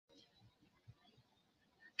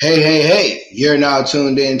Hey, you're now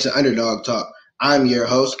tuned in to Underdog Talk. I'm your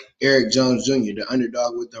host, Eric Jones Jr., the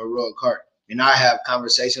underdog with the heroic heart. And I have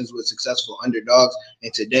conversations with successful underdogs.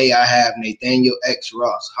 And today I have Nathaniel X.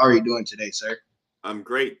 Ross. How are you doing today, sir? I'm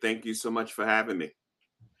great. Thank you so much for having me.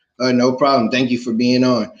 No problem. Thank you for being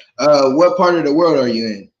on. What part of the world are you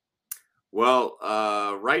in? Well,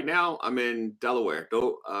 right now I'm in Delaware.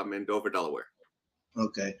 I'm in Dover, Delaware.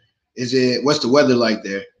 Okay. What's the weather like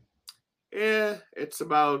there? Yeah, it's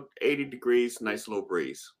about 80 degrees, nice little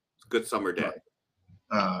breeze. It's a good summer day.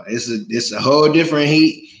 It's a whole different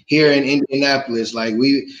heat here in Indianapolis. Like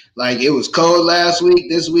it was cold last week.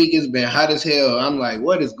 This week it's been hot as hell. I'm like,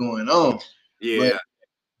 what is going on? Yeah.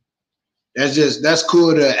 But that's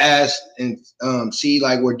cool to ask and see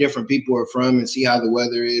like where different people are from and see how the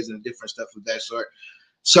weather is and different stuff of that sort.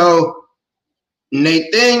 So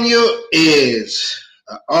Nathaniel is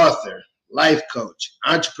an author, life coach,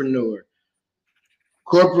 entrepreneur,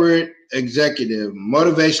 corporate executive,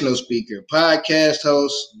 motivational speaker, podcast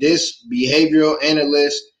host, behavioral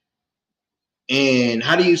analyst, and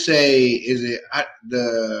how do you say is it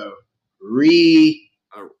the re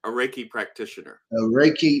a Reiki practitioner. a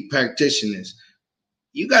Reiki practitioner?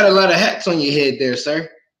 You got a lot of hats on your head there, sir.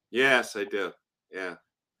 Yes, I do. Yeah.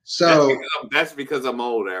 So that's because I'm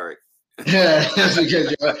old, Eric. That's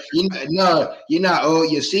because you're not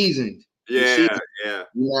old. You're seasoned. Yeah. You're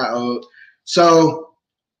not old. So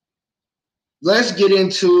let's get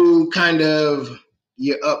into kind of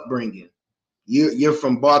your upbringing. You're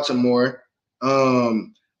from Baltimore.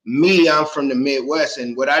 I'm from the Midwest,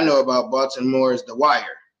 and what I know about Baltimore is The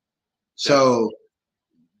Wire. So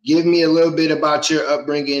give me a little bit about your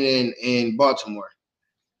upbringing in Baltimore.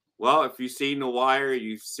 Well, if you've seen The Wire,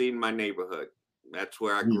 you've seen my neighborhood. That's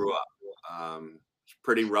where I grew up. It's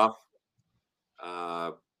pretty rough,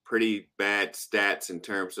 pretty bad stats in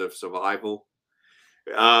terms of survival.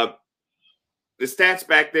 The stats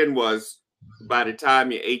back then was by the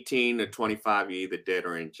time you're 18 to 25, you're either dead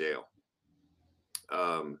or in jail.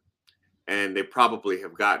 And they probably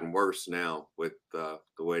have gotten worse now with the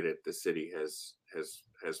way that the city has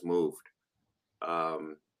moved.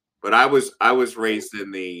 But I was raised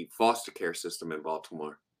in the foster care system in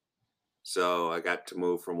Baltimore. So I got to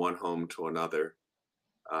move from one home to another,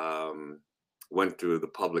 went through the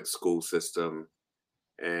public school system,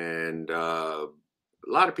 and a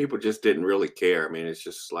lot of people just didn't really care. I mean, it's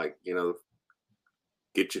just like,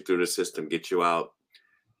 get you through the system, get you out,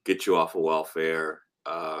 get you off of welfare,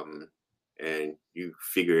 and you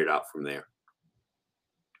figure it out from there.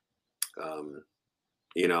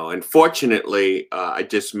 And fortunately, I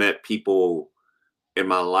just met people in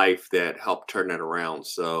my life that helped turn it around.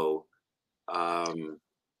 So I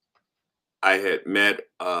had met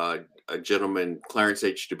a gentleman, Clarence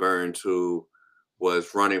H. DeBurns, who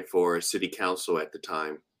was running for city council at the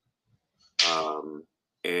time.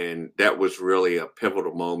 And that was really a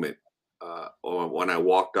pivotal moment. When I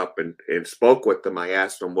walked up and spoke with him, I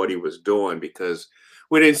asked him what he was doing, because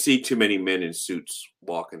we didn't see too many men in suits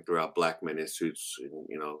walking throughout, black men in suits,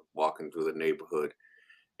 walking through the neighborhood.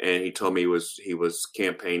 And he told me he was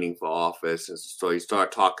campaigning for office. And so he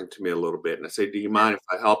started talking to me a little bit. And I said, do you mind if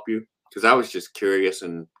I help you? Because I was just curious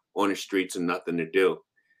and on the streets and nothing to do.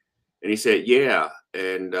 And he said, yeah.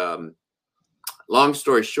 And long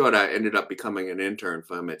story short, I ended up becoming an intern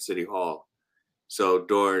for him at City Hall. So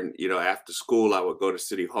during, after school, I would go to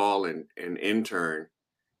City Hall and intern.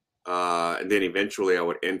 And then eventually I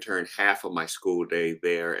would intern half of my school day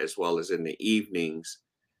there, as well as in the evenings.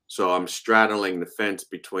 So I'm straddling the fence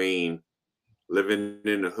between living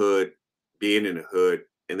in the hood, being in the hood,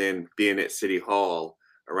 and then being at City Hall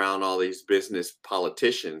around all these business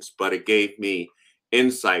politicians. But it gave me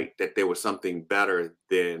insight that there was something better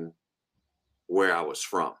than where I was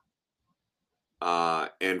from.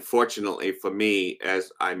 And fortunately for me,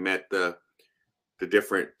 as I met the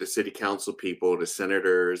city council people, the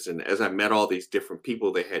senators, and as I met all these different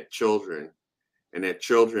people, they had children, and their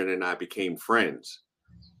children and I became friends.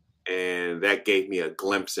 And that gave me a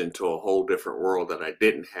glimpse into a whole different world that I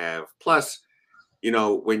didn't have. Plus,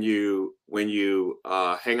 when you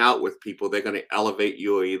hang out with people, they're going to elevate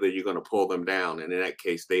you, or either you're going to pull them down. And in that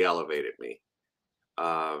case, they elevated me.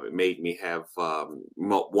 It made me have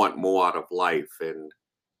want more out of life, and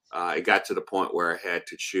it got to the point where I had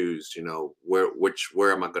to choose.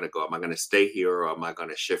 Where am I going to go? Am I going to stay here, or am I going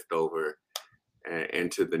to shift over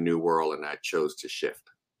into the new world? And I chose to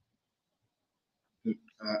shift.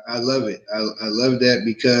 I love it. I love that,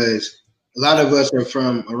 because a lot of us are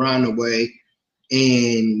from around the way,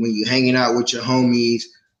 and when you're hanging out with your homies,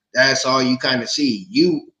 that's all you kind of see.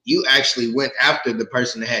 You actually went after the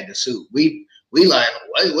person that had the suit. We We like,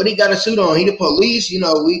 what he got a suit on? He the police,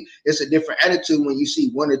 it's a different attitude when you see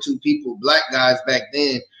one or two people, black guys back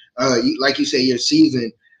then. Like you say, you're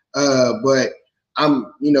seasoned, but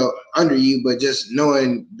I'm, under you, but just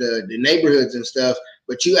knowing the neighborhoods and stuff.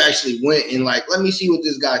 But you actually went and like, let me see what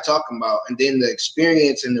this guy talking about, and then the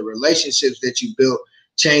experience and the relationships that you built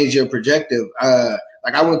changed your projective.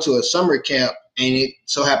 Like I went to a summer camp, and it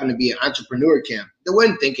so happened to be an entrepreneur camp. They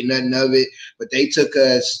wasn't thinking nothing of it, but they took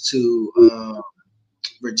us to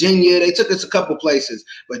Virginia. They took us a couple places,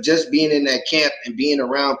 but just being in that camp and being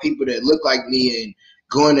around people that look like me and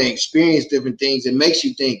going to experience different things, it makes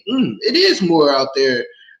you think, it is more out there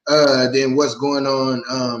than what's going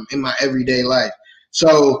on in my everyday life.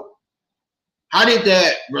 So how did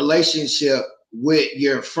that relationship with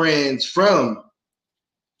your friends from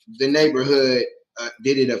the neighborhood,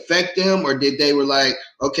 did it affect them, or did they were like,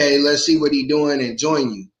 okay, let's see what he's doing and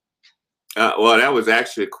join you? Well, that was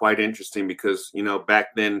actually quite interesting because,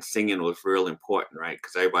 back then singing was real important, right?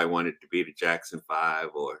 Because everybody wanted to be the Jackson Five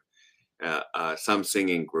or some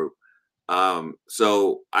singing group.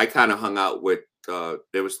 So I kind of hung out with,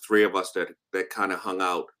 there was three of us that kind of hung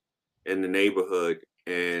out in the neighborhood,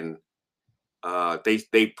 and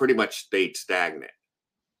they pretty much stayed stagnant.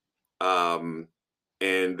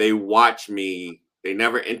 And they watched me, they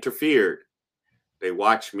never interfered. They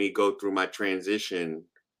watched me go through my transition,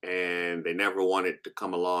 and they never wanted to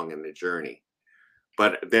come along in the journey.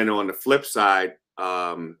 But then on the flip side,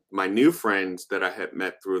 my new friends that I had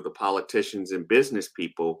met through the politicians and business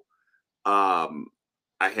people,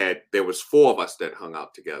 there was four of us that hung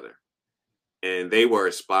out together, and they were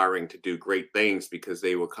aspiring to do great things because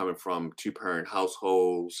they were coming from two-parent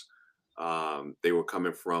households. They were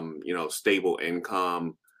coming from, stable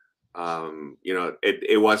income.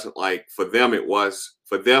 It wasn't like for them it was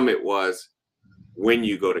when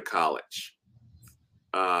you go to college.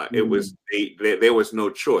 It was there was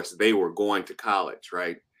no choice. They were going to college,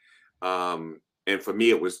 right? And for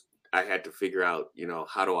me, it was I had to figure out,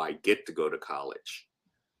 how do I get to go to college?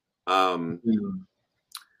 But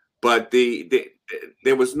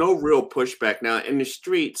there was no real pushback. Now in the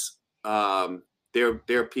streets, there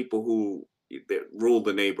are people who that rule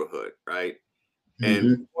the neighborhood, right?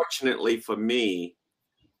 And fortunately for me,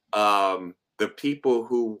 the people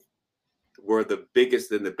who were the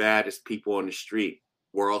biggest and the baddest people on the street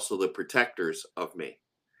were also the protectors of me,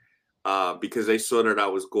 because they saw that I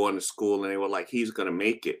was going to school and they were like, he's going to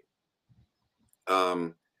make it.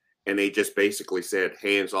 And they just basically said,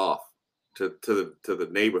 hands off to the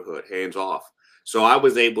neighborhood, hands off. So I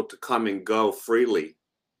was able to come and go freely,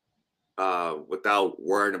 without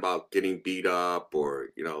worrying about getting beat up or,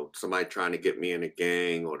 somebody trying to get me in a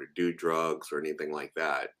gang or to do drugs or anything like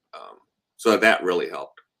that. So that really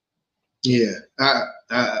helped. Yeah,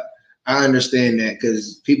 I understand that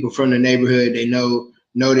because people from the neighborhood, they know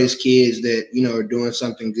there's kids that are doing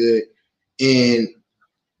something good. And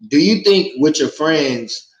do you think with your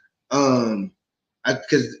friends,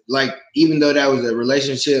 because like even though that was a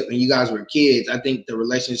relationship and you guys were kids, I think the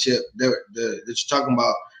relationship that you're talking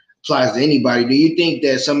about applies to anybody. Do you think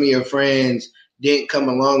that some of your friends didn't come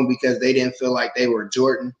along because they didn't feel like they were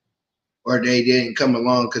Jordan, or they didn't come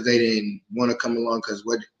along because they didn't want to come along because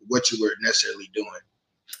what you were necessarily doing?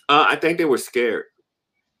 I think they were scared.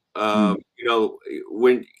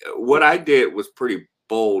 When what I did was pretty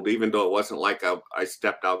bold, even though it wasn't like I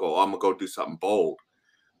stepped out, I'm gonna go do something bold.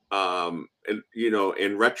 And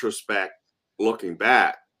in retrospect, looking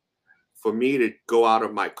back, for me to go out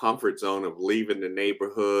of my comfort zone of leaving the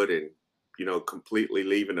neighborhood and completely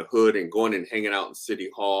leaving the hood and going and hanging out in City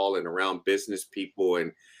Hall and around business people,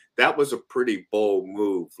 and that was a pretty bold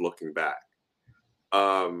move looking back.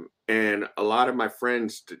 And a lot of my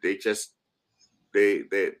friends, that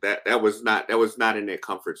was not in their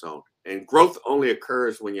comfort zone. And growth only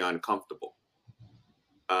occurs when you're uncomfortable.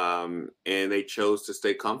 And they chose to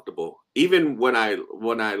stay comfortable. Even when I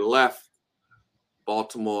left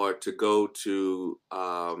Baltimore to go to,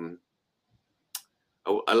 I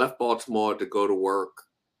left Baltimore to go to work.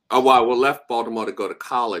 Oh, well, I left Baltimore to go to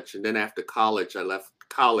college, and then after college, I left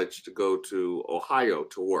college to go to Ohio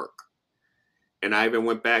to work. And I even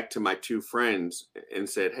went back to my two friends and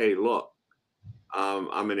said, "Hey, look,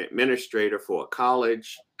 I'm an administrator for a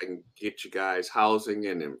college. I can get you guys housing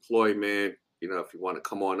and employment. If you want to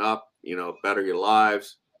come on up, better your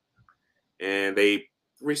lives." And they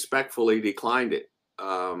respectfully declined it.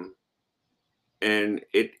 And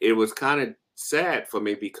it was kind of sad for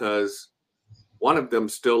me because one of them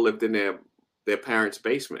still lived in their parents'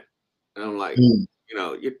 basement. And I'm like,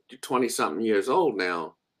 you're 20 something years old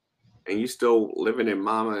now, and you still living in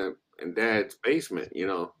mama and dad's basement,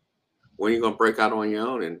 when are you going to break out on your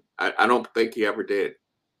own? And I don't think he ever did.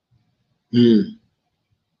 Mm.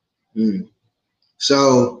 Mm.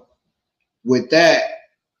 So with that,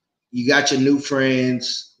 you got your new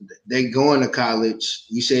friends. They going to college.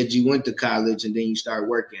 You said you went to college and then you start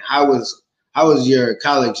working. How was your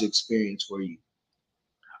college experience for you?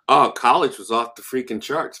 Oh, college was off the freaking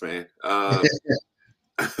charts, man.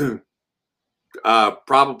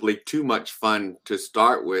 Probably too much fun to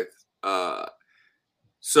start with.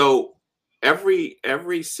 So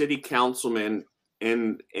every city councilman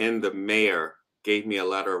and the mayor gave me a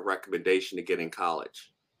letter of recommendation to get in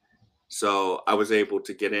college. So I was able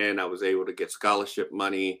to get in. I was able to get scholarship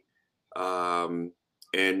money, and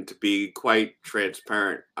to be quite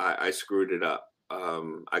transparent, I screwed it up.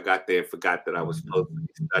 I got there and forgot that I was supposed to be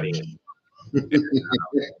studying.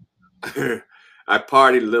 I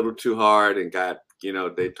partied a little too hard and got,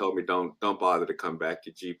 they told me don't bother to come back.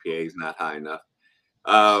 Your GPA is not high enough.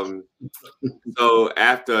 So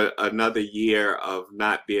after another year of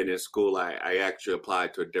not being in school, I actually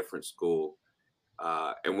applied to a different school,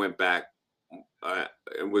 and went back,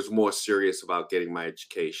 and was more serious about getting my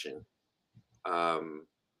education.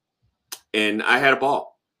 And I had a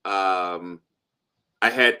ball. I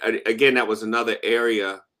had, again, that was another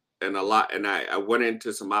area, and I went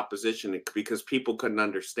into some opposition because people couldn't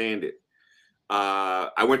understand it.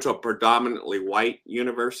 I went to a predominantly white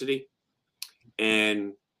university,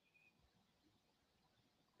 and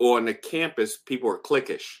on the campus, people were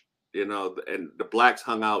cliquish, and the blacks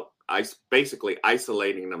hung out, basically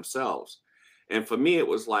isolating themselves. And for me, it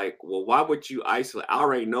was like, well, why would you isolate? I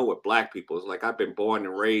already know what black people is like. I've been born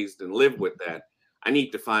and raised and lived with that. I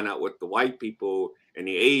need to find out what the white people and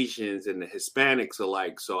the Asians and the Hispanics are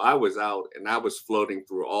like. So I was out and I was floating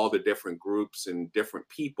through all the different groups and different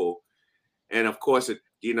people. And of course,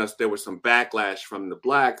 there was some backlash from the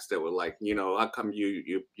blacks that were like, how come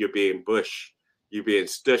you're being Bush, you're being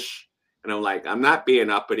stush? And I'm like, I'm not being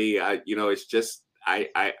uppity. It's just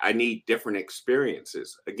I need different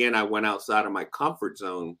experiences. Again, I went outside of my comfort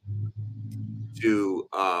zone to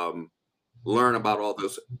learn about all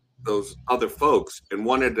those other folks. And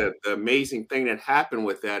one of the amazing thing that happened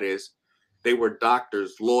with that is they were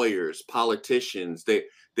doctors, lawyers, politicians.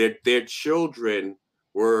 Their children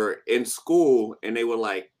were in school and they were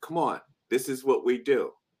like, come on, this is what we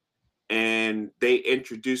do. And they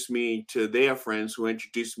introduced me to their friends who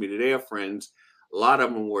introduced me to their friends. A lot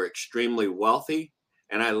of them were extremely wealthy.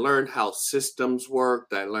 And I learned how systems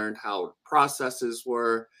worked. I learned how processes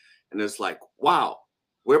were. And it's like, wow,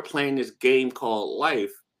 we're playing this game called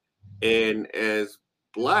life. And as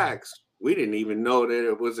blacks, we didn't even know that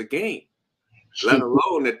it was a game, let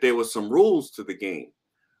alone that there was some rules to the game.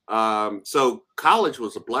 So college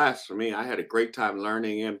was a blast for me. I had a great time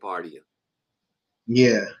learning and partying.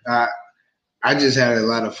 Yeah, I just had a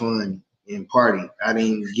lot of fun in party. I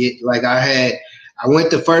didn't get I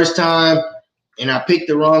went the first time and I picked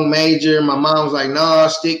the wrong major. My mom was like, "No,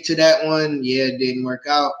 stick to that one." Yeah, it didn't work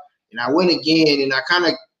out, and I went again, and I kind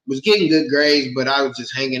of was getting good grades, but I was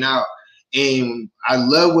just hanging out. And I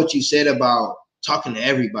love what you said about talking to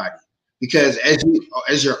everybody, because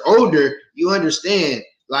as you're older, you understand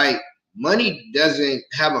like money doesn't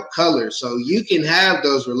have a color, so you can have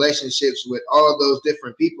those relationships with all those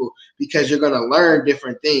different people because you're going to learn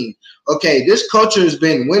different things. Okay, this culture has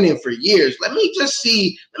been winning for years. Let me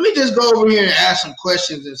just go over here and ask some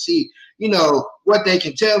questions and see what they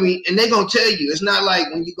can tell me, and they're going to tell you. It's not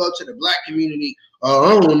like when you go to the black community,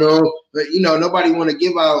 oh, I don't know, but nobody want to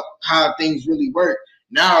give out how things really work.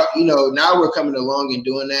 Now we're coming along and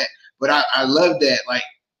doing that, but I love that. Like,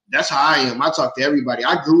 that's how I am. I talk to everybody.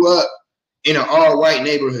 I grew up in an all-white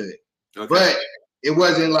neighborhood, okay, but it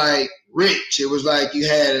wasn't like rich. It was like you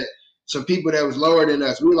had some people that was lower than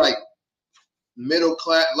us. We were like middle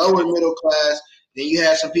class, lower middle class. Then you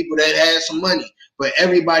had some people that had some money, but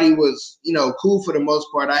everybody was, cool for the most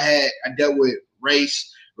part. I dealt with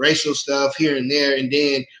racial stuff here and there, and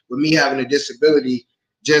then with me having a disability,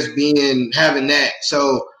 just having that.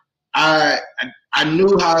 So I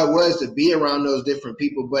knew how it was to be around those different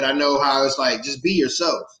people, but I know how it's like, just be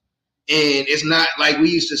yourself. And it's not like we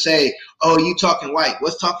used to say, oh, you talking white.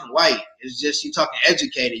 What's talking white? It's just you talking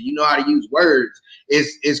educated. You know how to use words.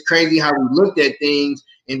 It's crazy how we looked at things.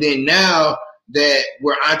 And then now that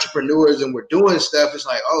we're entrepreneurs and we're doing stuff, it's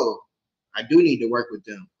like, oh, I do need to work with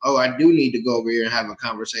them. Oh, I do need to go over here and have a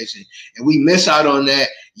conversation. And we miss out on that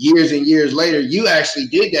years and years later. You actually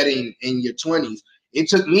did that in your 20s. It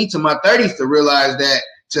took me to my 30s to realize that,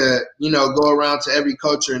 to go around to every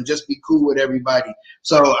culture and just be cool with everybody.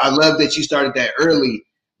 So I love that you started that early,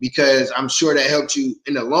 because I'm sure that helped you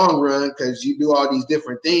in the long run, because you do all these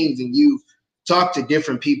different things and talk to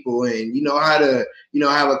different people and you know how to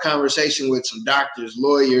have a conversation with some doctors,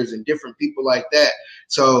 lawyers, and different people like that.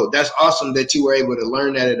 So that's awesome that you were able to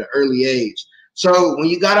learn that at an early age. So when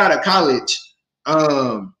you got out of college,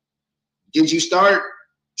 did you start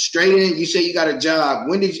straight in? You say you got a job.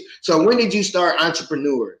 When did you start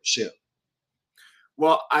entrepreneurship?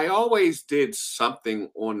 Well, I always did something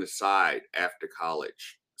on the side after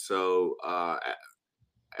college. So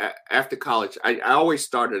after college, I always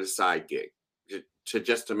started a side gig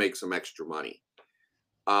to make some extra money.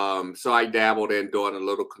 So I dabbled in doing a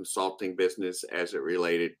little consulting business as it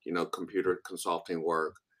related, computer consulting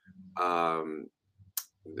work. Um,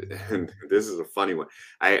 and this is a funny one.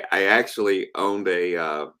 I actually owned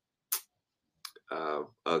a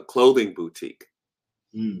clothing boutique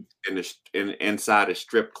inside a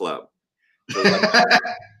strip club. So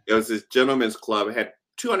it was this gentleman's club. It had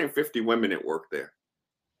 250 women that worked there.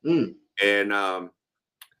 And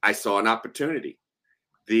I saw an opportunity.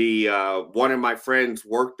 One of my friends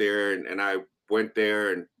worked there, and I went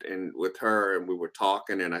there and with her, and we were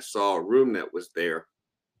talking, and I saw a room that was there.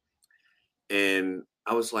 And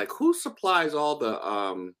I was like, who supplies all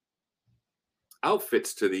the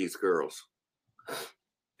outfits to these girls?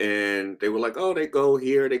 And they were like, oh, they go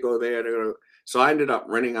here, they go there. So I ended up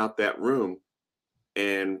renting out that room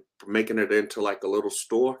and making it into like a little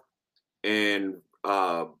store and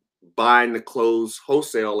buying the clothes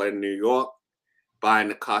wholesale in New York, buying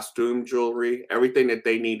the costume jewelry, everything that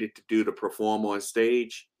they needed to do to perform on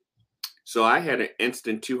stage. So I had an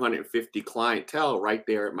instant 250 clientele right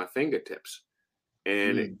there at my fingertips.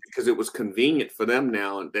 And because it was convenient for them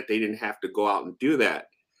now that they didn't have to go out and do that.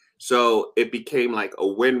 So it became like a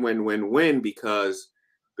win-win-win-win because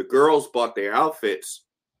the girls bought their outfits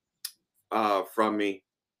from me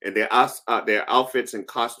and their outfits and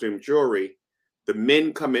costume jewelry. The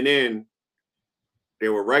men coming in, they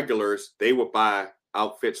were regulars. They would buy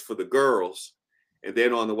outfits for the girls. And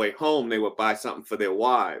then on the way home, they would buy something for their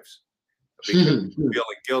wives because they were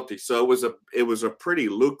feeling guilty. So it was a pretty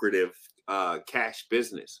lucrative cash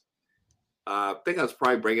business. I think I was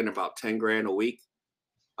probably bringing about 10 grand a week.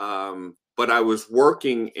 But I was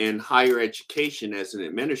working in higher education as an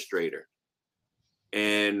administrator.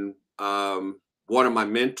 And one of my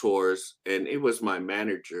mentors, and it was my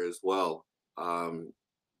manager as well,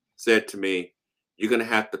 said to me, you're going to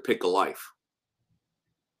have to pick a life.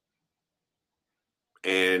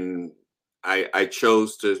 And I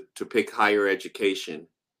chose to pick higher education,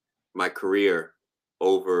 my career,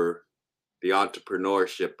 over the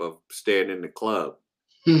entrepreneurship of staying in the club.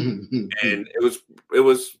 And it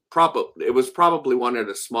was probably one of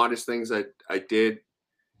the smartest things I did.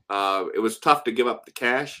 It was tough to give up the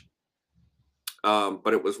cash,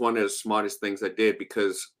 but it was one of the smartest things I did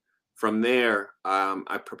because from there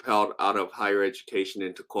I propelled out of higher education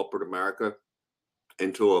into corporate America,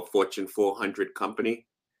 into a Fortune 400 company.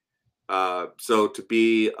 So to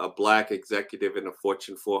be a Black executive in a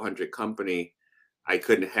Fortune 400 company, I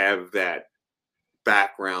couldn't have that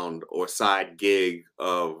background or side gig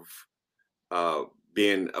of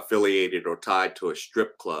being affiliated or tied to a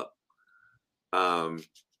strip club.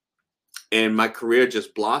 And my career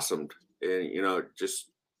just blossomed and, just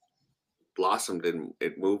blossomed and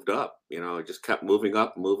it moved up, it just kept moving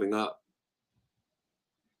up, moving up.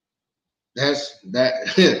 That's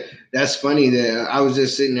funny that I was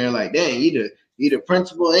just sitting there like, dang, you the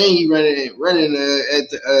principal and you running at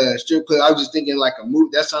the strip club. I was just thinking like a movie.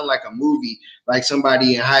 That sounds like a movie, like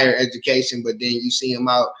somebody in higher education, but then you see them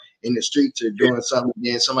out in the streets or doing something. And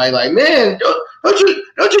then somebody like, man, don't you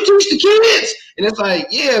teach the kids? And it's like,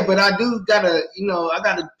 yeah, but I do gotta, I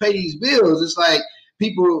gotta pay these bills. It's like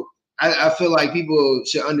people. I feel like people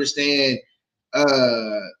should understand.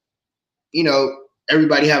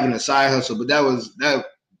 Everybody having a side hustle, but that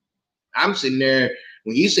I'm sitting there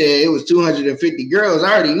when you said it was 250 girls,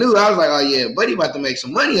 I already knew. I was like, oh yeah, buddy about to make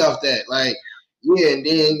some money off that. Like, yeah, and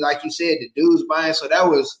then like you said, the dudes buying, so that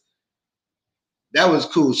was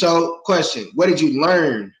cool. So question, what did you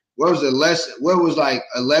learn? What was the lesson? What was like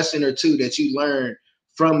a lesson or two that you learned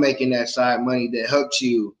from making that side money that helped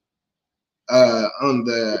you on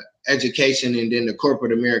the education and then the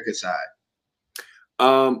corporate America side?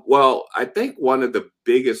 Well, I think one of the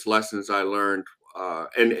biggest lessons I learned,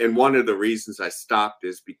 and one of the reasons I stopped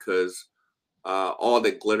is because all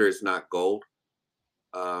that glitter is not gold.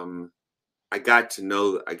 I got to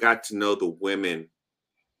know the women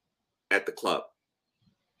at the club,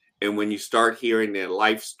 and when you start hearing their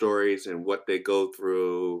life stories and what they go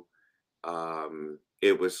through,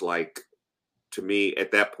 it was like, to me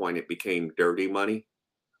at that point, it became dirty money,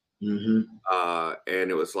 and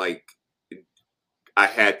it was like I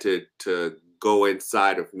had to go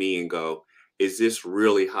inside of me and go, is this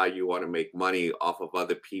really how you want to make money off of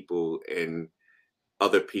other people and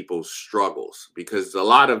other people's struggles? Because a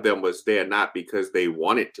lot of them was there not because they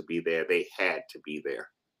wanted to be there, they had to be there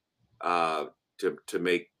uh, to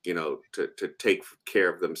make, to take care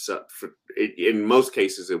of themselves. In most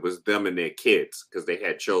cases, it was them and their kids because they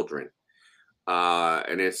had children,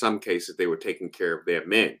 and in some cases, they were taking care of their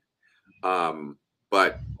men.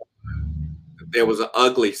 But there was an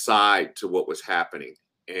ugly side to what was happening,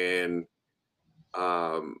 and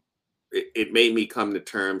um, it made me come to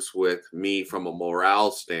terms with me from a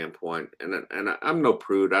morale standpoint. And I'm no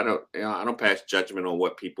prude. I don't pass judgment on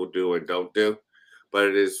what people do and don't do. But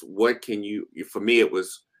it is, what can you? For me, it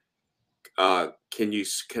was,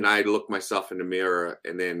 can I look myself in the mirror,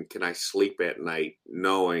 and then can I sleep at night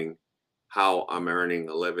knowing how I'm earning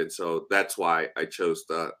a living? So that's why I chose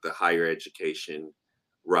the higher education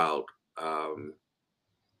route. Um,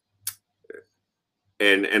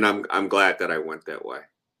 and I'm glad that I went that way.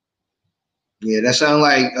 Yeah, that sounds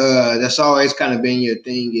like that's always kind of been your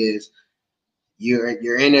thing, is you're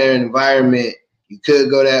in an environment, you could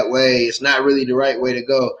go that way, it's not really the right way to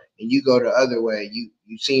go, and you go the other way.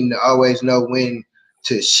 You seem to always know when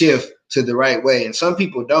to shift to the right way, and some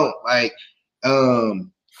people don't. Like,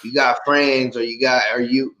 you got friends, or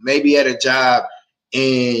you maybe at a job,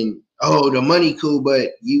 and the money cool,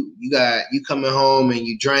 but you coming home and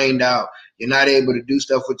you drained out. You're not able to do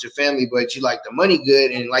stuff with your family, but you like the money good,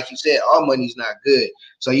 and like you said, all money's not good.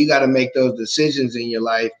 So you got to make those decisions in your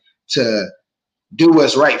life to do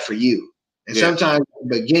what's right for you. And Yeah. sometimes in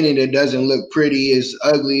the beginning, it doesn't look pretty, it's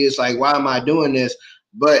ugly, it's like, why am I doing this?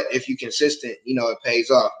 But if you're consistent, it pays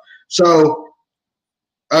off. So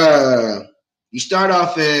you start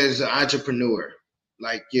off as an entrepreneur.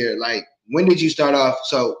 When did you start off?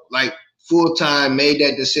 So like full time, made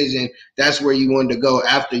that decision. That's where you wanted to go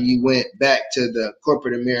after you went back to the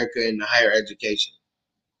corporate America and the higher education.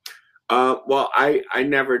 Well, I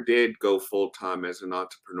never did go full time as an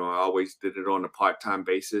entrepreneur. I always did it on a part time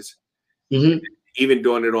basis. Mm-hmm. Even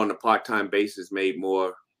doing it on a part time basis made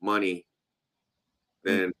more money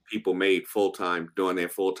than people made full time doing their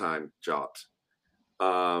full time jobs.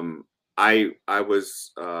 I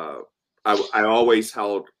was I always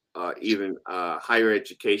held even a higher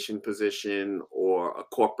education position or a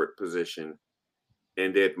corporate position,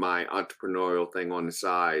 and did my entrepreneurial thing on the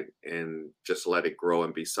side and just let it grow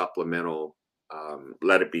and be supplemental.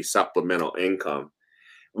 Let it be supplemental income.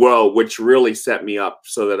 Well, which really set me up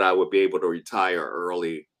so that I would be able to retire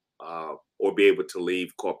early, or be able to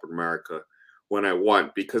leave corporate America when I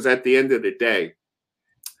want. Because at the end of the day,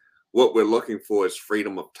 what we're looking for is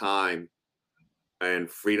freedom of time and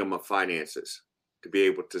freedom of finances, to be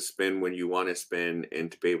able to spend when you want to spend and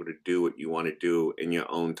to be able to do what you want to do in your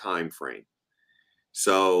own time frame.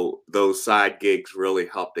 So those side gigs really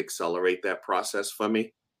helped accelerate that process for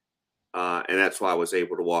me. And that's why I was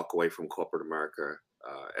able to walk away from corporate America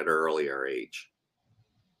at an earlier age.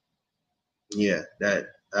 Yeah,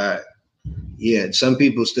 some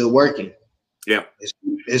people still working. Yeah.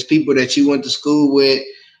 It's people that you went to school with,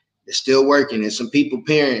 they're still working. And some people,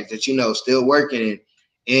 parents that still working.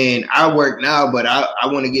 And I work now, but I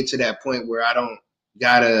want to get to that point where I don't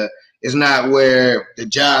gotta. It's not where the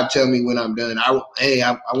job tell me when I'm done. I want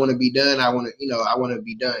to be done. I want to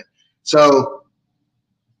be done. So,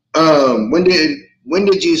 when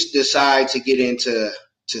did you decide to get into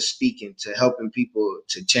speaking, to helping people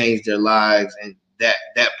to change their lives and that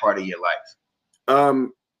part of your life?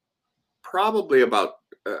 Probably about,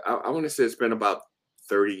 I want to say it's been about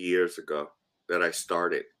 30 years ago that I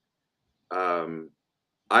started.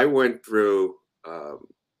 I went through a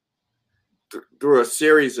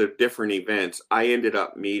series of different events. I ended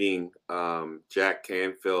up meeting Jack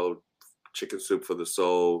Canfield, Chicken Soup for the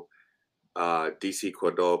Soul, DC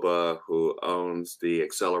Cordoba, who owns the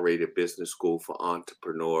Accelerated Business School for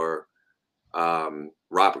Entrepreneur,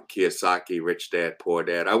 Robert Kiyosaki, Rich Dad, Poor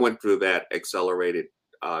Dad. I went through that Accelerated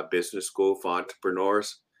Business School for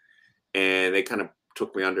Entrepreneurs, and they kind of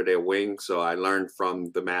took me under their wing. So I learned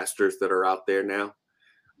from the masters that are out there now.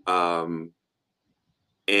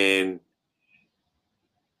 And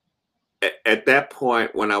at that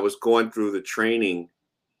point, when I was going through the training,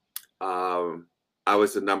 I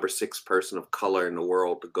was the number 6 person of color in the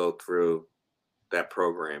world to go through that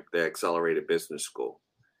program, the Accelerated Business School.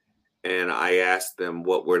 And I asked them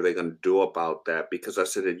what were they going to do about that, because I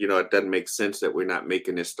said, it doesn't make sense that we're not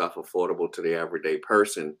making this stuff affordable to the everyday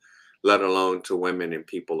person, let alone to women and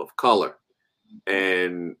people of color.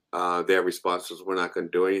 And their response was, we're not going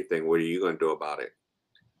to do anything. What are you going to do about it?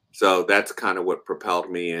 So that's kind of what propelled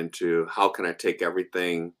me into, how can I take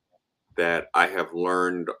everything that I have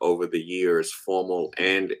learned over the years, formal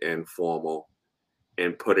and informal,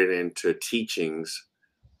 and put it into teachings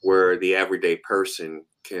where the everyday person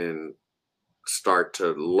can start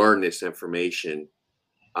to learn this information,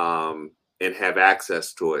 and have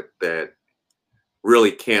access to it, that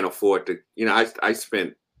really can't afford to. I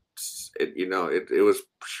spent, it was,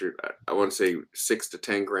 I want to say 6 to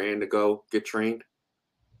 10 grand to go get trained.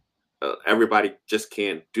 Everybody just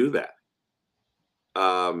can't do that.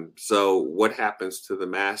 So what happens to the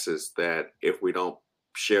masses that if we don't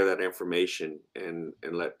share that information and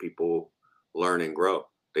let people learn and grow,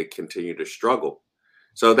 they continue to struggle.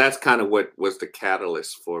 So that's kind of what was the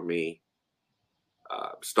catalyst for me,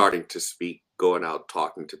 starting to speak, going out,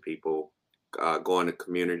 talking to people, going to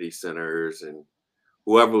community centers, and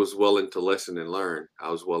whoever was willing to listen and learn, I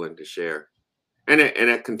was willing to share, and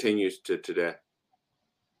it continues to today.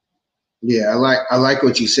 Yeah, I like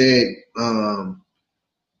what you said.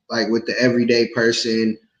 Like with the everyday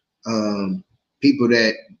person, people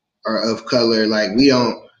that are of color, like we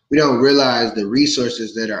don't realize the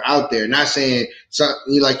resources that are out there. Not saying, so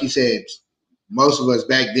like you said, most of us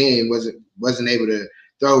back then wasn't able to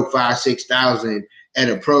throw 5,000-6,000 at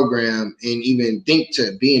a program and even think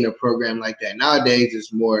to be in a program like that. Nowadays,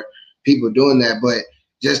 it's more people doing that, but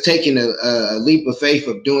just taking a leap of faith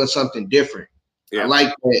of doing something different. I Yeah.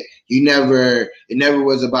 like that it never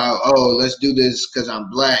was about, oh, let's do this because I'm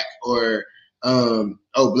black, or oh,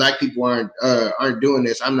 black people aren't doing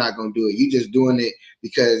this, I'm not gonna do it. You just doing it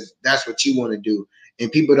because that's what you want to do.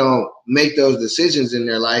 And people don't make those decisions in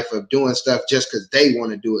their life of doing stuff just because they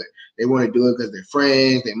want to do it. They want to do it because their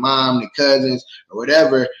friends, their mom, their cousins, or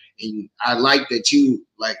whatever. And I like that you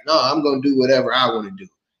like, no, I'm gonna do whatever I want to do.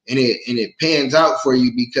 And it pans out for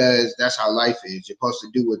you because that's how life is. You're supposed to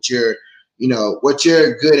do what you're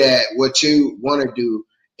good at, what you want to do,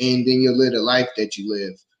 and then you'll live the life that you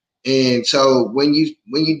live. And so when you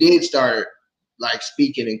did start like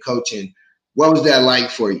speaking and coaching, what was that like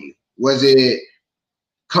for you? Was it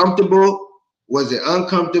comfortable? Was it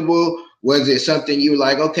uncomfortable? Was it something you were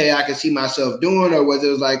like, okay, I can see myself doing, or was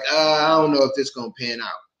it like, I don't know if this gonna pan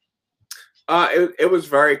out? It was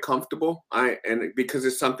very comfortable. And because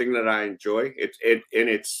it's something that I enjoy.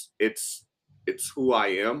 It's who I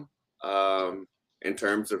am, in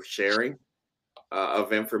terms of sharing,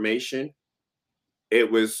 of information. It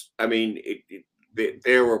was, I mean,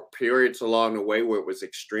 there were periods along the way where it was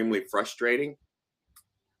extremely frustrating.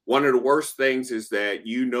 One of the worst things is that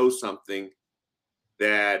you know something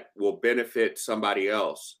that will benefit somebody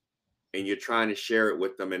else, and you're trying to share it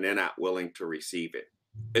with them, and they're not willing to receive it,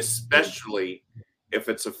 especially if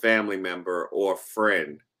it's a family member or a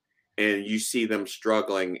friend, and you see them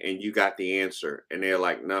struggling and you got the answer and they're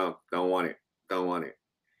like, no, don't want it, don't want it.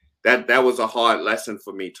 That was a hard lesson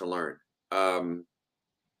for me to learn.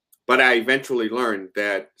 But I eventually learned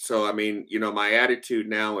that. So I mean, my attitude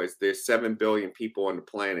now is there's 7 billion people on the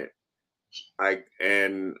planet. I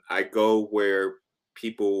go where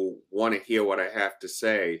people want to hear what I have to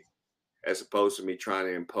say, as opposed to me trying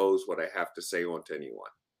to impose what I have to say onto anyone.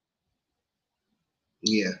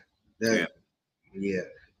 Yeah, Yeah.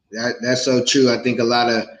 That's so true. I think a lot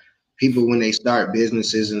of people, when they start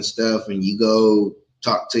businesses and stuff, and you go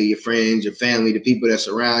talk to your friends, your family, the people that's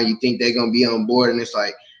around, you think they're gonna be on board, and it's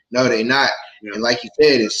like, no, they're not. Yeah. And like you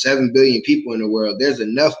said, it's 7 billion people in the world. There's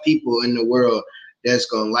enough people in the world that's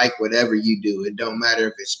gonna like whatever you do. It don't matter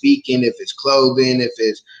if it's speaking, if it's clothing, if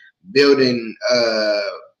it's building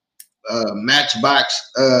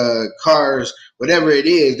matchbox cars, whatever it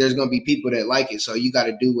is, there's gonna be people that like it. So you got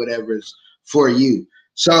to do whatever's for you.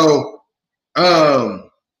 So,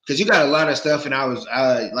 because you got a lot of stuff, and I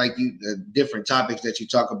like you the different topics that you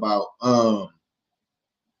talk about.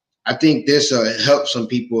 I think this help some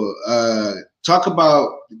people. Talk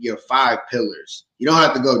about your 5 pillars. You don't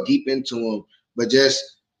have to go deep into them, but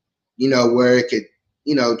just where it could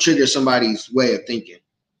trigger somebody's way of thinking.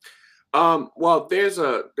 Well,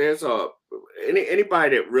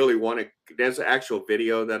 anybody that really there's an actual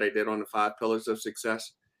video that I did on the 5 pillars of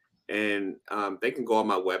success, and they can go on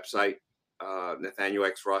my website,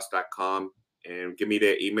 nathanielxross.com, and give me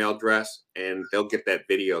their email address, and they'll get that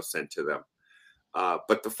video sent to them.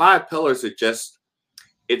 But the 5 pillars are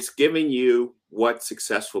it's giving you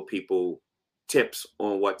tips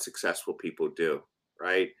on what successful people do,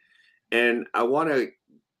 right? And I want to,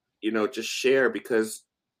 just share, because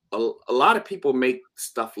a lot of people make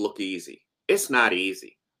stuff look easy. It's not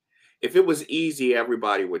easy. If it was easy,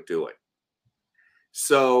 everybody would do it.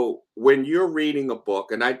 So when you're reading a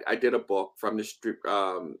book, and I did a book from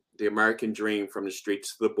The American Dream, From the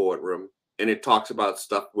Streets to the Boardroom, and it talks about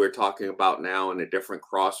stuff we're talking about now and the different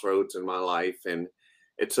crossroads in my life. And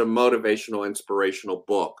it's a motivational, inspirational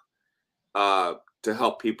book. to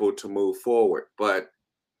help people to move forward. But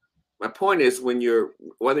my point is,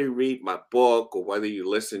 whether you read my book or whether you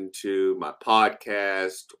listen to my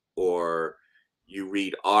podcast or you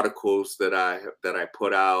read articles that I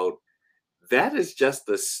put out, that is just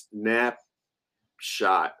a snapshot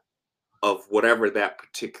of whatever that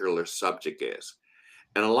particular subject is.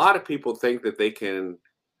 And a lot of people think that they can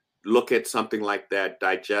look at something like that,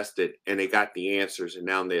 digest it, and they got the answers, and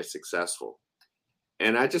now they're successful.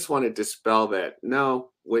 And I just want to dispel that. No,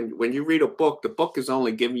 when you read a book, the book is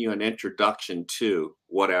only giving you an introduction to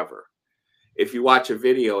whatever. If you watch a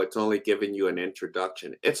video, it's only giving you an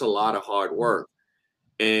introduction. It's a lot of hard work,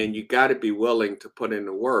 and you got to be willing to put in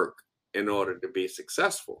the work in order to be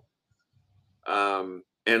successful. And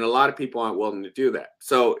a lot of people aren't willing to do that.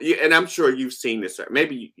 So, and I'm sure you've seen this.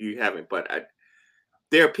 Maybe you haven't, but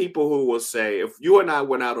there are people who will say, if you and I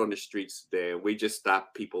went out on the streets today and we just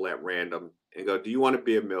stopped people at random and go, do you want to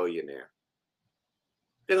be a millionaire?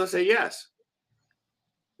 They're going to say yes.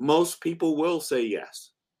 Most people will say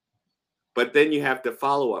yes. But then you have the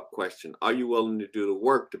follow-up question. Are you willing to do the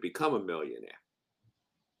work to become a millionaire?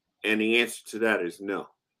 And the answer to that is no.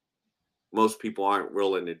 Most people aren't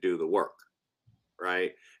willing to do the work,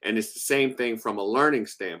 right? And it's the same thing from a learning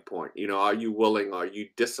standpoint. Are you willing, are you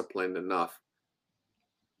disciplined enough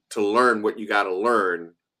to learn what you got to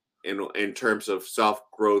learn in terms of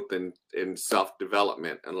self-growth and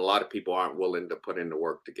self-development? And a lot of people aren't willing to put in the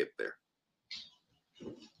work to get there.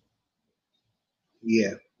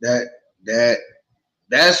 Yeah,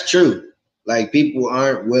 that's true. Like, people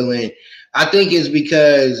aren't willing. I think it's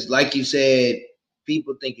because, like you said,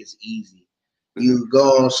 people think it's easy. You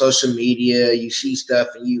go on social media, you see stuff,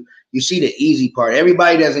 and you see the easy part.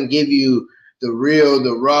 Everybody doesn't give you the real,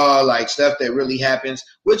 the raw, like, stuff that really happens,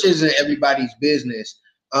 which isn't everybody's business.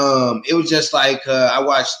 It was just like I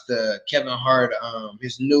watched Kevin Hart,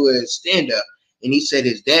 his newest stand-up, and he said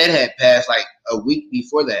his dad had passed like a week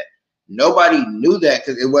before that. Nobody knew that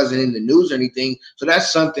because it wasn't in the news or anything. So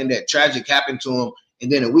that's something that tragic happened to him.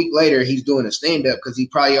 And then a week later, he's doing a stand-up because he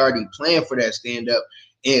probably already planned for that stand-up.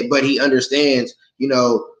 But he understands,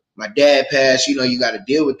 my dad passed, you got to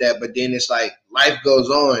deal with that. But then it's like life goes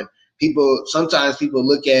on. Sometimes people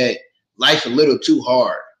look at life a little too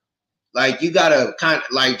hard. Like, you got to kind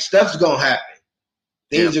of, like, stuff's going to happen.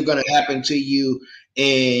 Things are going to happen to you,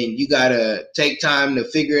 and you got to take time to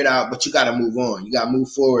figure it out, but you got to move on. You got to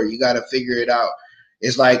move forward. You got to figure it out.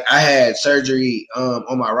 It's like I had surgery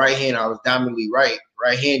on my right hand. I was dominantly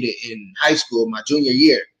right-handed in high school, my junior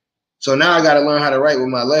year. So now I got to learn how to write with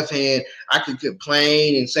my left hand. I could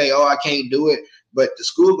complain and say, oh, I can't do it. But the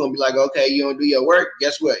school going to be like, okay, you don't do your work.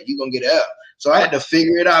 Guess what? You're going to get up. So I had to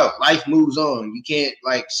figure it out. Life moves on. You can't,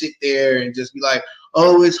 like, sit there and just be like,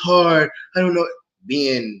 oh, it's hard. I don't know.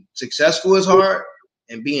 Being successful is hard,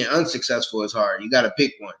 and being unsuccessful is hard. You got to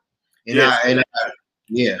pick one.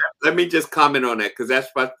 Yeah. Let me just comment on that, because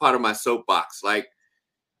that's part of my soapbox. Like,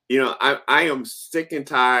 I am sick and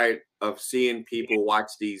tired of seeing people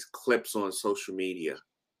watch these clips on social media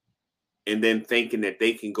and then thinking that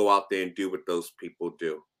they can go out there and do what those people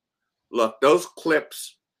do. Look, those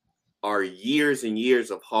clips are years and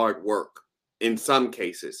years of hard work. In some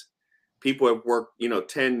cases, people have worked,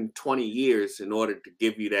 10, 20 years in order to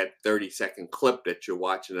give you that 30-second clip that you're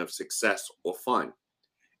watching of success or fun.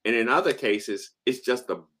 And in other cases, it's just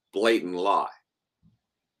a blatant lie.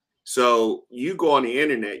 So you go on the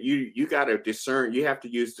internet, you got to discern, you have to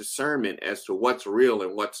use discernment as to what's real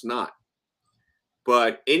and what's not.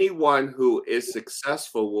 But anyone who is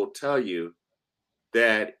successful will tell you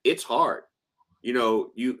that it's hard.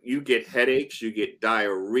 You get headaches, you get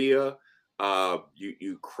diarrhea,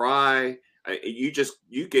 you cry,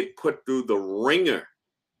 you get put through the ringer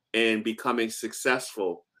in becoming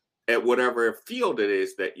successful at whatever field it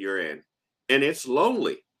is that you're in. And it's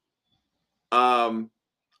lonely.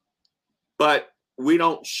 But we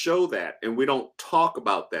don't show that, and we don't talk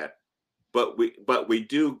about that. But we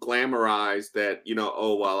do glamorize that,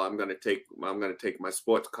 oh, well, I'm going to take my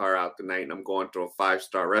sports car out tonight and I'm going to a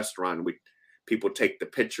 5-star restaurant. People take the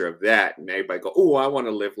picture of that and everybody go, oh, I want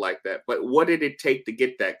to live like that. But what did it take to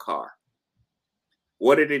get that car?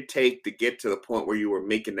 What did it take to get to the point where you were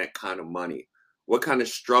making that kind of money? What kind of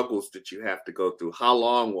struggles did you have to go through? How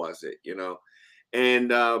long was it?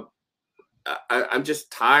 And I'm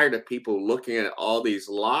just tired of people looking at all these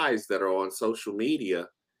lies that are on social media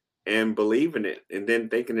and believing it, and then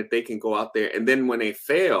thinking that they can go out there. And then when they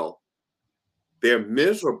fail, they're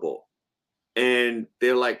miserable. And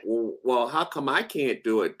they're like, well, how come I can't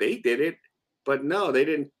do it? They did it. But no, they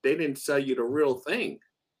didn't sell you the real thing.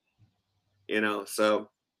 So.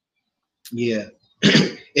 Yeah.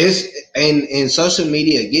 And social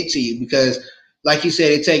media get to you because like you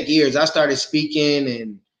said, it take years. I started speaking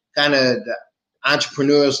and kind of the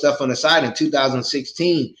entrepreneurial stuff on the side in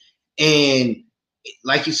 2016. And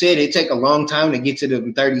like you said, it take a long time to get to the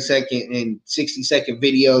 30-second and 60-second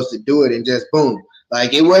videos to do it and just boom.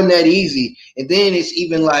 Like it wasn't that easy. And then it's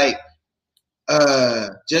even like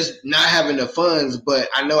just not having the funds, but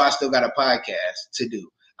I know I still got a podcast to do.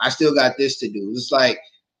 I still got this to do. It's like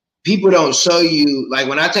people don't show you, like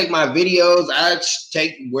when I take my videos, I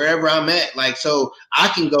take wherever I'm at. Like, so I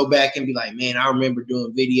can go back and be like, man, I remember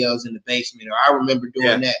doing videos in the basement, or I remember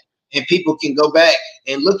doing that. And people can go back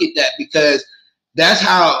and look at that, because that's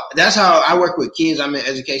how I work with kids. I'm in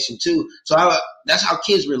education too. So that's how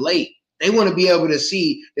kids relate. They want to be able to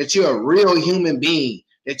see that you're a real human being,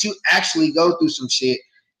 that you actually go through some shit.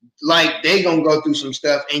 Like they gonna go through some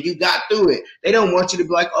stuff and you got through it. They don't want you to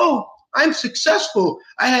be like, oh, I'm successful.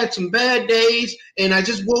 I had some bad days and I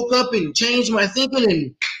just woke up and changed my thinking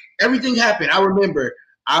and everything happened. I remember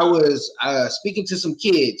I was speaking to some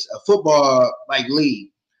kids, a football like league.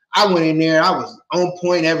 I went in there, I was on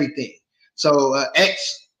point, everything. So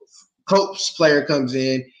ex-Colts player comes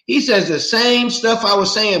in. He says the same stuff I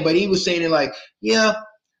was saying, but he was saying it like, yeah,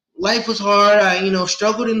 life was hard. I,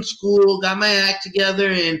 struggled in school, got my act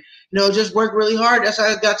together, and, just worked really hard. That's how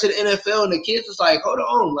I got to the NFL. And the kids was like, hold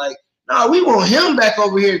on, like, no, we want him back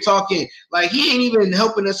over here talking. Like, he ain't even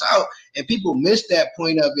helping us out. And people miss that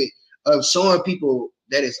point of it, of showing people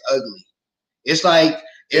that it's ugly. It's like,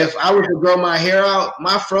 if I were to grow my hair out,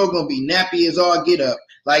 my fro gonna be nappy as all get up.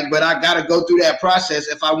 Like, but I gotta go through that process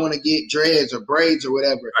if I want to get dreads or braids or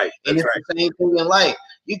whatever. Right. And it's the same thing in life.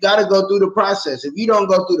 You gotta go through the process. If you don't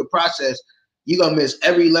go through the process, you're gonna miss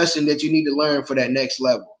every lesson that you need to learn for that next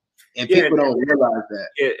level. And people don't realize that.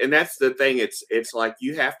 Yeah, and that's the thing. It's like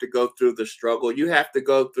you have to go through the struggle. You have to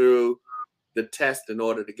go through the test in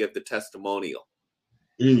order to give the testimonial.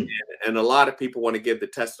 And a lot of people want to give the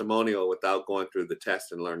testimonial without going through the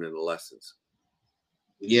test and learning the lessons.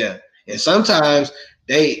 Yeah. And sometimes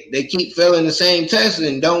they keep failing the same test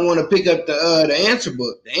and don't want to pick up the answer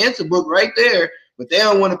book. The answer book right there, but they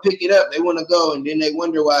don't want to pick it up. They want to go, and then they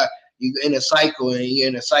wonder why you're in a cycle and you're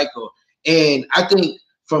in a cycle. And I think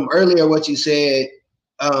from earlier what you said,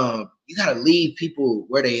 you gotta leave people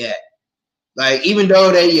where they at. Like, even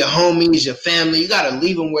though they're your homies, your family, you gotta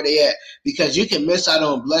leave them where they at, because you can miss out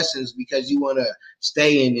on blessings because you want to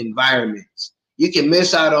stay in environments. You can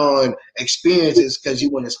miss out on experiences because you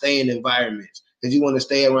want to stay in environments, because you want to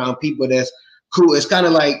stay around people that's cool. It's kind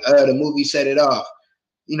of like the movie Set It Off.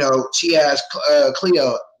 She asked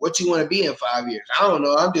Cleo, what you want to be in 5 years? I don't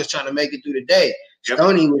know. I'm just trying to make it through the day. Yep.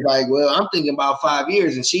 Stoney was like, well, I'm thinking about 5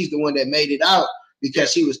 years. And she's the one that made it out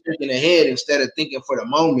because she was thinking ahead instead of thinking for the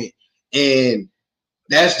moment. And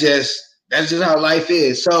that's just how life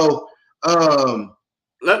is. So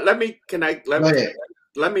let me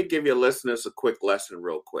give your listeners a quick lesson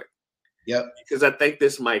real quick. Yep. Because I think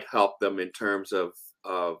this might help them in terms of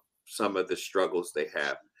some of the struggles they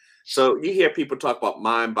have. So you hear people talk about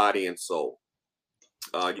mind, body, and soul.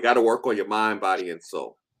 You got to work on your mind, body, and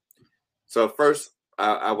soul. So first,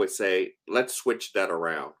 I would say, let's switch that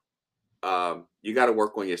around. You got to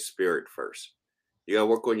work on your spirit first. You got to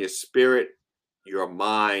work on your spirit, your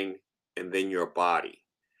mind, and then your body.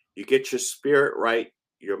 You get your spirit right,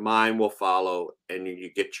 your mind will follow. And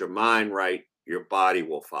you get your mind right, your body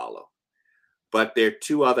will follow. But there are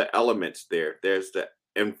two other elements there. There's the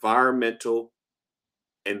environmental,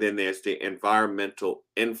 and then there's the environmental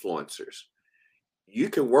influencers. You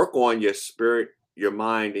can work on your spirit, your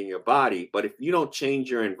mind, and your body, but if you don't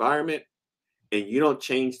change your environment and you don't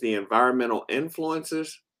change the environmental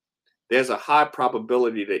influences, there's a high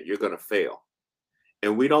probability that you're going to fail.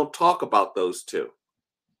 And we don't talk about those two.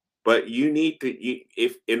 But you need to,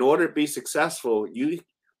 if in order to be successful,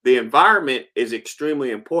 the environment is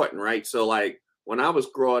extremely important, right? So like when I was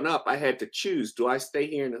growing up, I had to choose, do I stay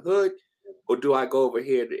here in the hood or do I go over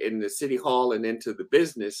here in the city hall and into the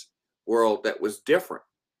business world that was different?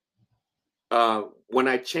 When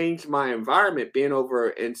I changed my environment, being over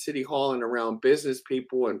in city hall and around business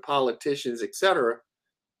people and politicians, etc.,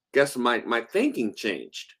 guess my thinking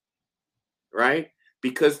changed, right?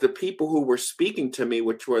 Because the people who were speaking to me,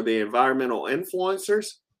 which were the environmental influencers,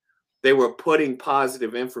 they were putting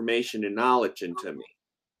positive information and knowledge into me.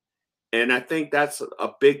 And I think that's a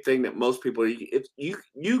big thing that most people,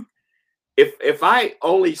 if I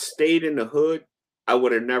only stayed in the hood, I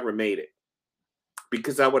would have never made it,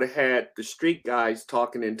 because I would have had the street guys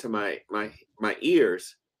talking into my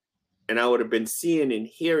ears, and I would have been seeing and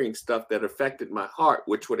hearing stuff that affected my heart,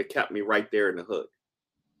 which would have kept me right there in the hood.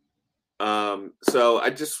 So I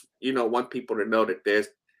just, want people to know that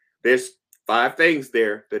there's 5 things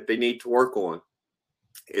there that they need to work on.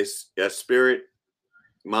 It's a spirit,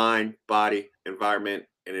 mind, body, environment,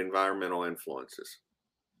 and environmental influences.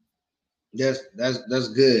 That's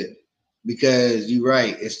good, because you're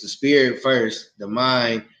right. It's the spirit first, the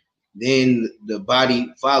mind, then the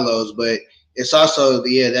body follows. But it's also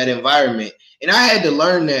that environment. And I had to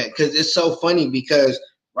learn that, because it's so funny, because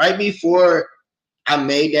right before I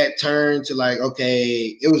made that turn to like,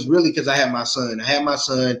 okay, it was really because I had my son. And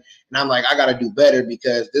I'm like, I got to do better,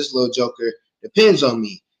 because this little joker depends on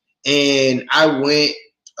me. And I went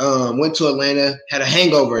to Atlanta, had a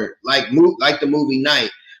hangover, like the movie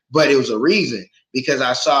Night, but it was a reason, because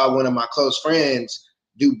I saw one of my close friends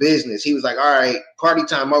do business. He was like, all right, party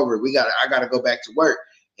time over. I got to go back to work.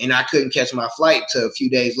 And I couldn't catch my flight till a few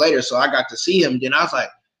days later. So I got to see him. Then I was like,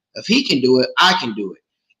 if he can do it, I can do it.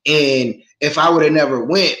 And if I would have never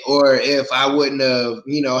went, or if I wouldn't have,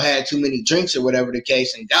 had too many drinks or whatever the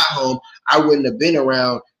case and got home, I wouldn't have been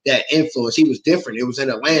around that influence. He was different. It was in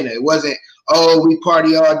Atlanta. It wasn't, oh, we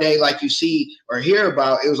party all day like you see or hear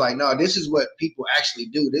about. It was like, no, this is what people actually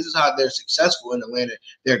do. This is how they're successful in Atlanta.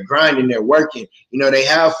 They're grinding, they're working. They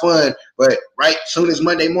have fun, but right soon as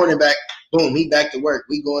Monday morning back, boom, he back to work.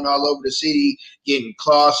 We going all over the city, getting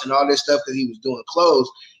cloths and all this stuff, because he was doing clothes.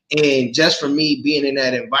 And just for me being in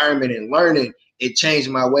that environment and learning, it changed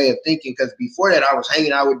my way of thinking. Because before that, I was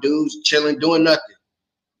hanging out with dudes, chilling, doing nothing.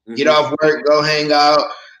 Mm-hmm. Get off work, go hang out,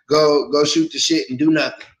 go shoot the shit and do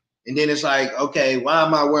nothing. And then it's like, okay, why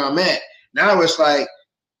am I where I'm at? Now it's like,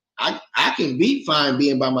 I can be fine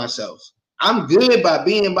being by myself. I'm good by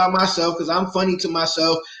being by myself, because I'm funny to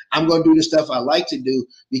myself. I'm going to do the stuff I like to do,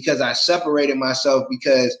 because I separated myself.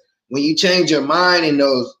 Because when you change your mind, and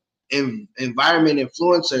those environment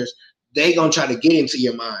influencers, they going to try to get into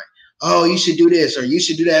your mind. Oh, you should do this, or you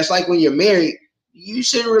should do that. It's like when you're married, you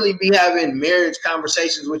shouldn't really be having marriage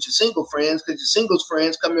conversations with your single friends, because your singles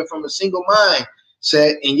friends coming from a single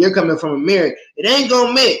mindset and you're coming from a married. It ain't going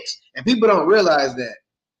to mix. And people don't realize that.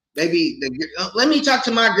 Let me talk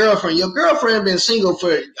to my girlfriend. Your girlfriend been single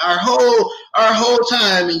for our whole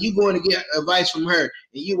time, and you going to get advice from her, and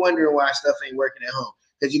you wondering why stuff ain't working at home,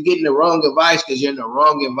 because you're getting the wrong advice, because you're in the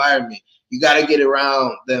wrong environment. You got to get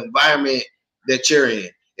around the environment that you're in.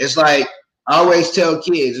 It's like I always tell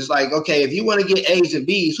kids, it's like, okay, if you want to get A's and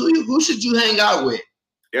B's, who should you hang out with?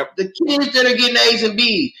 Yep. The kids that are getting A's and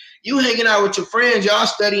B's. You hanging out with your friends, y'all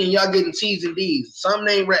studying, y'all getting C's and D's. Some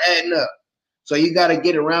ain't adding up. So you got to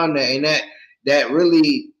get around that, and that's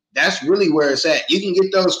really where it's at. You can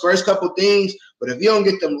get those first couple things, but if you don't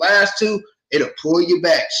get them last two, it'll pull you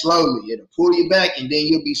back slowly. It'll pull you back, and then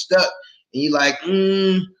you'll be stuck. And you're like,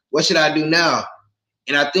 what should I do now?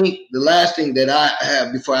 And I think the last thing that I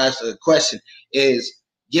have before I ask a question is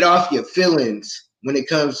get off your feelings when it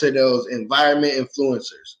comes to those environment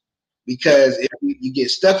influencers. Because if you get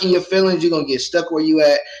stuck in your feelings, you're going to get stuck where you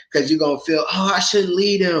at, because you're going to feel, oh, I shouldn't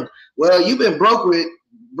lead them. Well, you've been broke with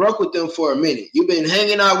them for a minute. You've been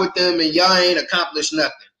hanging out with them, and y'all ain't accomplished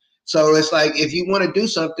nothing. So it's like, if you want to do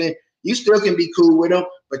something, you still can be cool with them,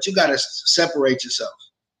 but you got to separate yourself.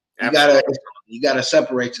 You got to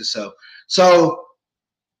separate yourself. So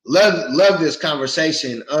love this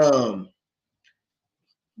conversation.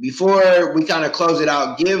 Before we kind of close it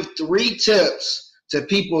out, give 3 tips to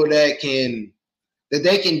people that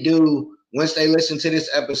they can do once they listen to this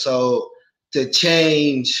episode to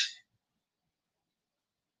change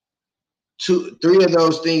 3 of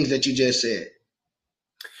those things that you just said.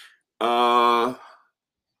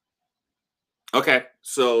 Okay,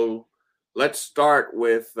 so let's start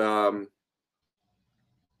with you.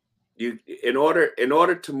 In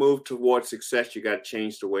order to move towards success, you got to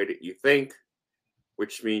change the way that you think,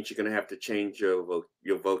 which means you're going to have to change your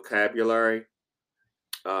vocabulary,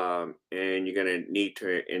 and you're going to need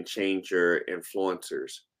to change your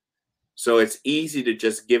influencers. So it's easy to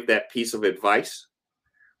just give that piece of advice,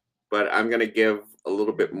 but I'm going to give a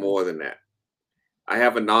little bit more than that. I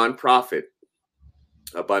have a nonprofit,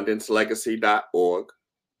 abundancelegacy.org,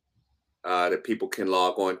 that people can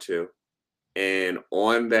log on to. And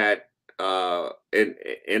on that, in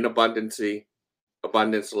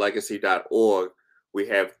abundancelegacy.org, we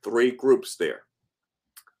have 3 groups there.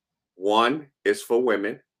 One is for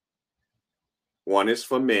women, one is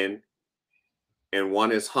for men, and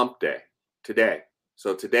one is hump day today.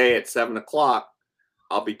 So today at 7 o'clock,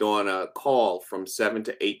 I'll be doing a call from 7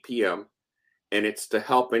 to 8 p.m. And it's to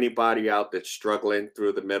help anybody out that's struggling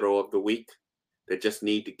through the middle of the week, that just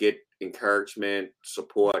need to get encouragement,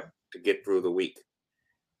 support to get through the week.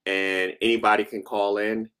 And anybody can call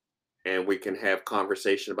in and we can have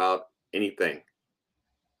conversation about anything.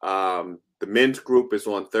 The men's group is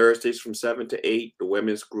on Thursdays from 7 to 8. The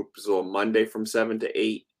women's group is on Monday from 7 to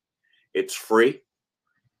 8. It's free.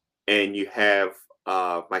 and you have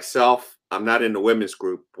myself. I'm not in the women's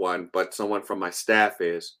group one, but someone from my staff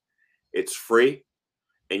is. It's free,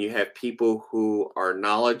 and you have people who are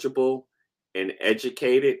knowledgeable and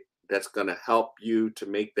educated. That's going to help you to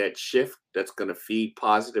make that shift. That's going to feed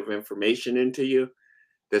positive information into you.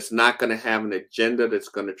 That's not going to have an agenda that's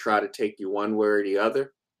going to try to take you one way or the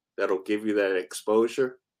other. That'll give you that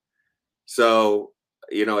exposure. So,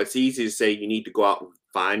 it's easy to say you need to go out and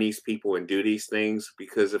find these people and do these things,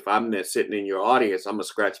 because if I'm there sitting in your audience, I'm going to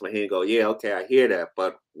scratch my head and go, yeah, okay, I hear that,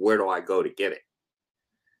 but where do I go to get it?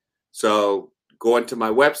 So go into my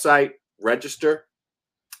website, register,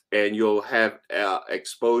 and you'll have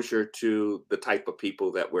exposure to the type of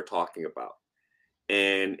people that we're talking about.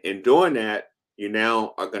 And in doing that, you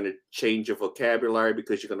now are going to change your vocabulary,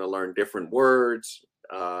 because you're going to learn different words.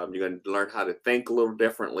 You're going to learn how to think a little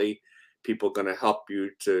differently. People are going to help you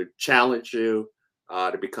to challenge you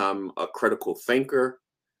to become a critical thinker,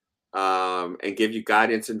 and give you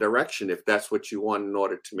guidance and direction if that's what you want in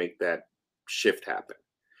order to make that shift happen.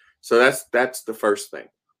 So that's the first thing.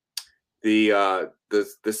 The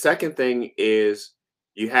second thing is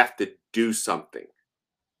you have to do something.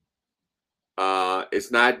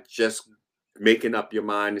 It's not just making up your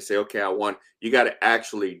mind and say, okay, you got to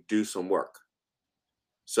actually do some work.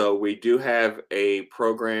 So we do have a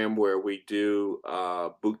program where we do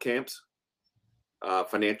boot camps,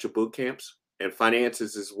 financial boot camps, and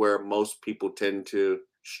finances is where most people tend to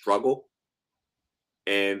struggle.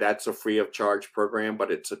 And that's a free of charge program,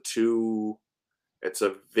 but it's a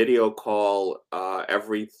video call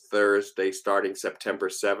every Thursday starting September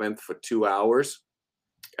 7th for 2 hours,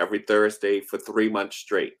 every Thursday for 3 months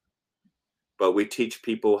straight. But we teach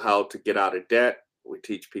people how to get out of debt. We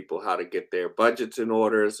teach people how to get their budgets in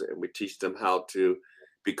orders, and we teach them how to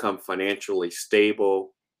become financially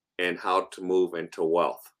stable and how to move into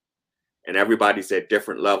wealth. And everybody's at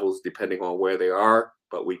different levels depending on where they are,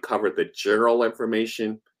 but we cover the general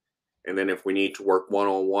information. And then if we need to work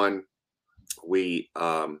one-on-one, we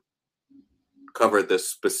cover the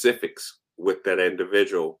specifics with that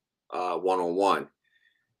individual one-on-one.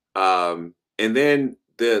 And then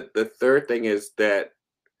the third thing is that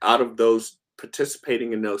out of those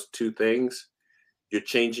participating in those two things, you're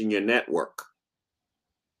changing your network.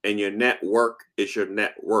 And your network is your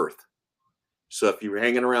net worth. So if you're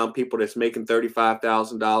hanging around people that's making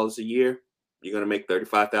 $35,000 a year, you're going to make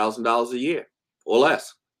 $35,000 a year or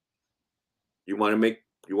less. You want to make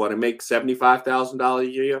 $75,000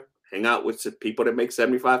 a year, hang out with people that make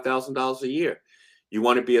 $75,000 a year. You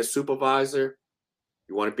want to be a supervisor,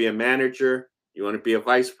 you want to be a manager, you want to be a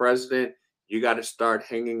vice president, you got to start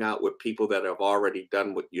hanging out with people that have already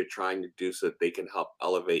done what you're trying to do so that they can help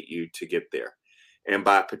elevate you to get there. And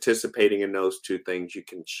by participating in those two things, you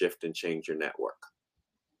can shift and change your network.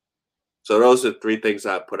 So those are 3 things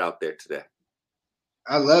I put out there today.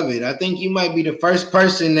 I love it. I think you might be the first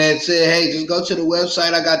person that said, hey, just go to the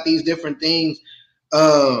website. I got these different things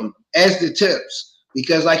as the tips.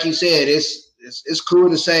 Because like you said, it's cool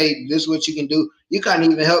to say this is what you can do. You can't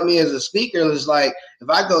even help me as a speaker. It's like if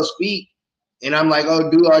I go speak and I'm like,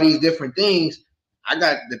 oh, do all these different things,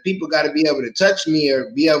 the people got to be able to touch me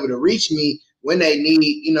or be able to reach me when they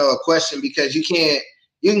need, a question, because you can't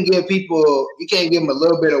give them a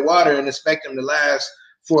little bit of water and expect them to last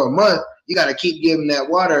for a month. You got to keep giving that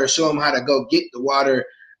water or show them how to go get the water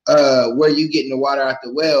where you getting the water out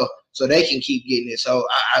the well so they can keep getting it. So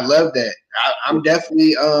I love that. I'm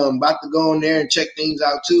definitely about to go in there and check things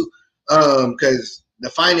out too, because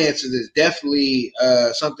the finances is definitely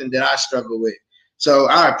something that I struggle with. So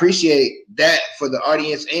I appreciate that for the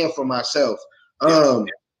audience and for myself.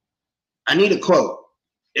 I need a quote.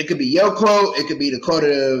 It could be your quote. It could be the quote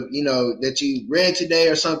of, that you read today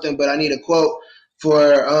or something, but I need a quote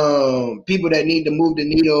for people that need to move the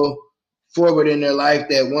needle forward in their life,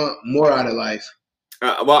 that want more out of life.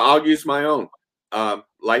 Well, I'll use my own.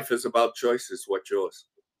 Life is about choices. What's yours?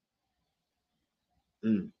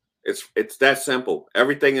 It's that simple.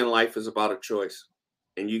 Everything in life is about a choice,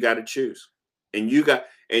 and you got to choose, and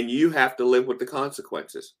you have to live with the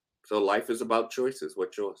consequences. So life is about choices.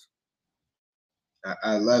 What's yours?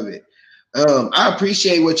 I love it. I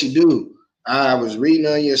appreciate what you do. I was reading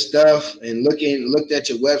on your stuff and looked at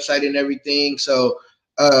your website and everything. So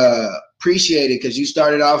appreciate it, because you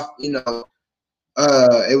started off,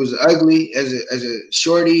 it was ugly as a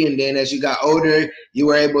shorty, and then as you got older, you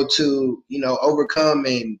were able to, overcome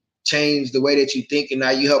and change the way that you think, and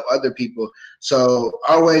now you help other people. So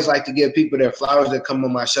I always like to give people their flowers that come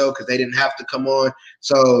on my show, because they didn't have to come on.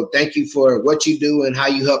 So thank you for what you do and how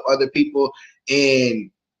you help other people.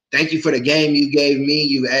 And thank you for the game you gave me.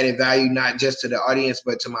 You've added value not just to the audience,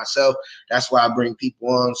 but to myself. That's why I bring people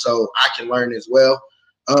on so I can learn as well.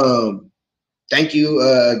 Thank you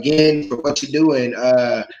again for what you do. And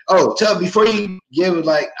tell before you give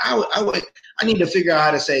I need to figure out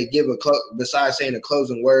how to say besides saying a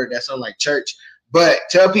closing word that sounds like church. But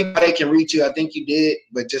tell people how they can reach you. I think you did,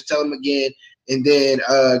 but just tell them again, and then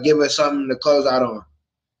give us something to close out on.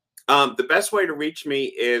 The best way to reach me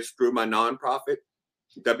is through my nonprofit,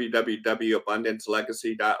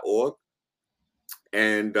 www.abundancelegacy.org.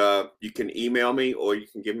 And you can email me or you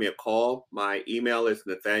can give me a call. My email is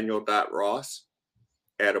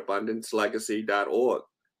nathaniel.ross@abundancelegacy.org.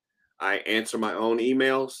 I answer my own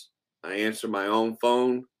emails. I answer my own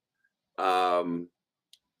phone.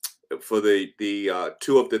 For the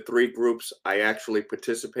 2 of the 3 groups, I actually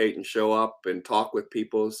participate and show up and talk with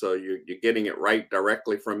people. So you're getting it right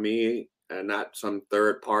directly from me and not some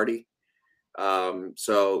third party.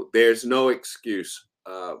 So there's no excuse.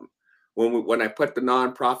 When I put the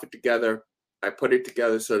nonprofit together, I put it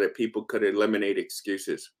together so that people could eliminate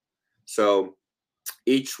excuses. So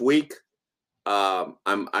each week,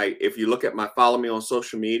 if you look at follow me on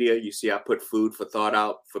social media, you see I put food for thought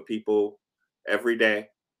out for people every day.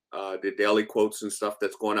 The daily quotes and stuff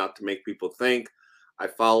that's going out to make people think. I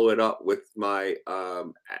follow it up with my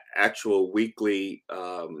actual weekly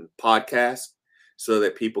podcast so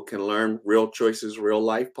that people can learn Real Choices, Real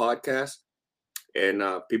Life podcast. And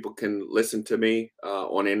people can listen to me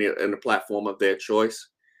on the platform of their choice.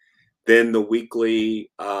 Then the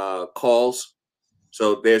weekly calls.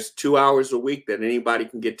 So there's 2 hours a week that anybody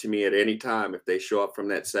can get to me at any time. If they show up from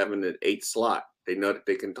that 7 to 8 slot, they know that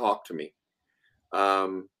they can talk to me.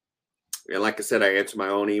 And like I said, I answer my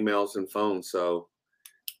own emails and phones. So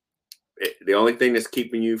the only thing that's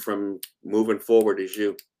keeping you from moving forward is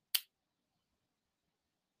you.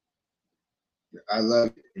 I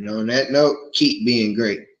love it. And on that note, keep being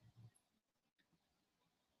great.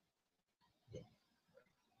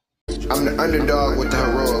 I'm the underdog with the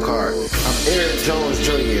heroic heart. I'm Eric Jones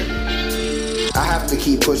Jr. I have to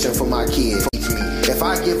keep pushing for my kids. If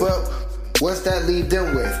I give up, what's that leave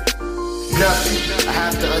them with? Nothing. I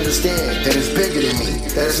have to understand that it's bigger than me.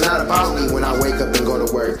 That it's not about me when I wake up and go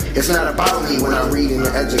to work. It's not about me when I'm reading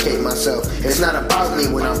and educate myself. It's not about me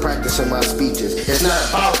when I'm practicing my speeches. It's not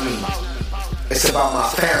about me. It's about my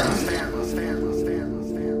family.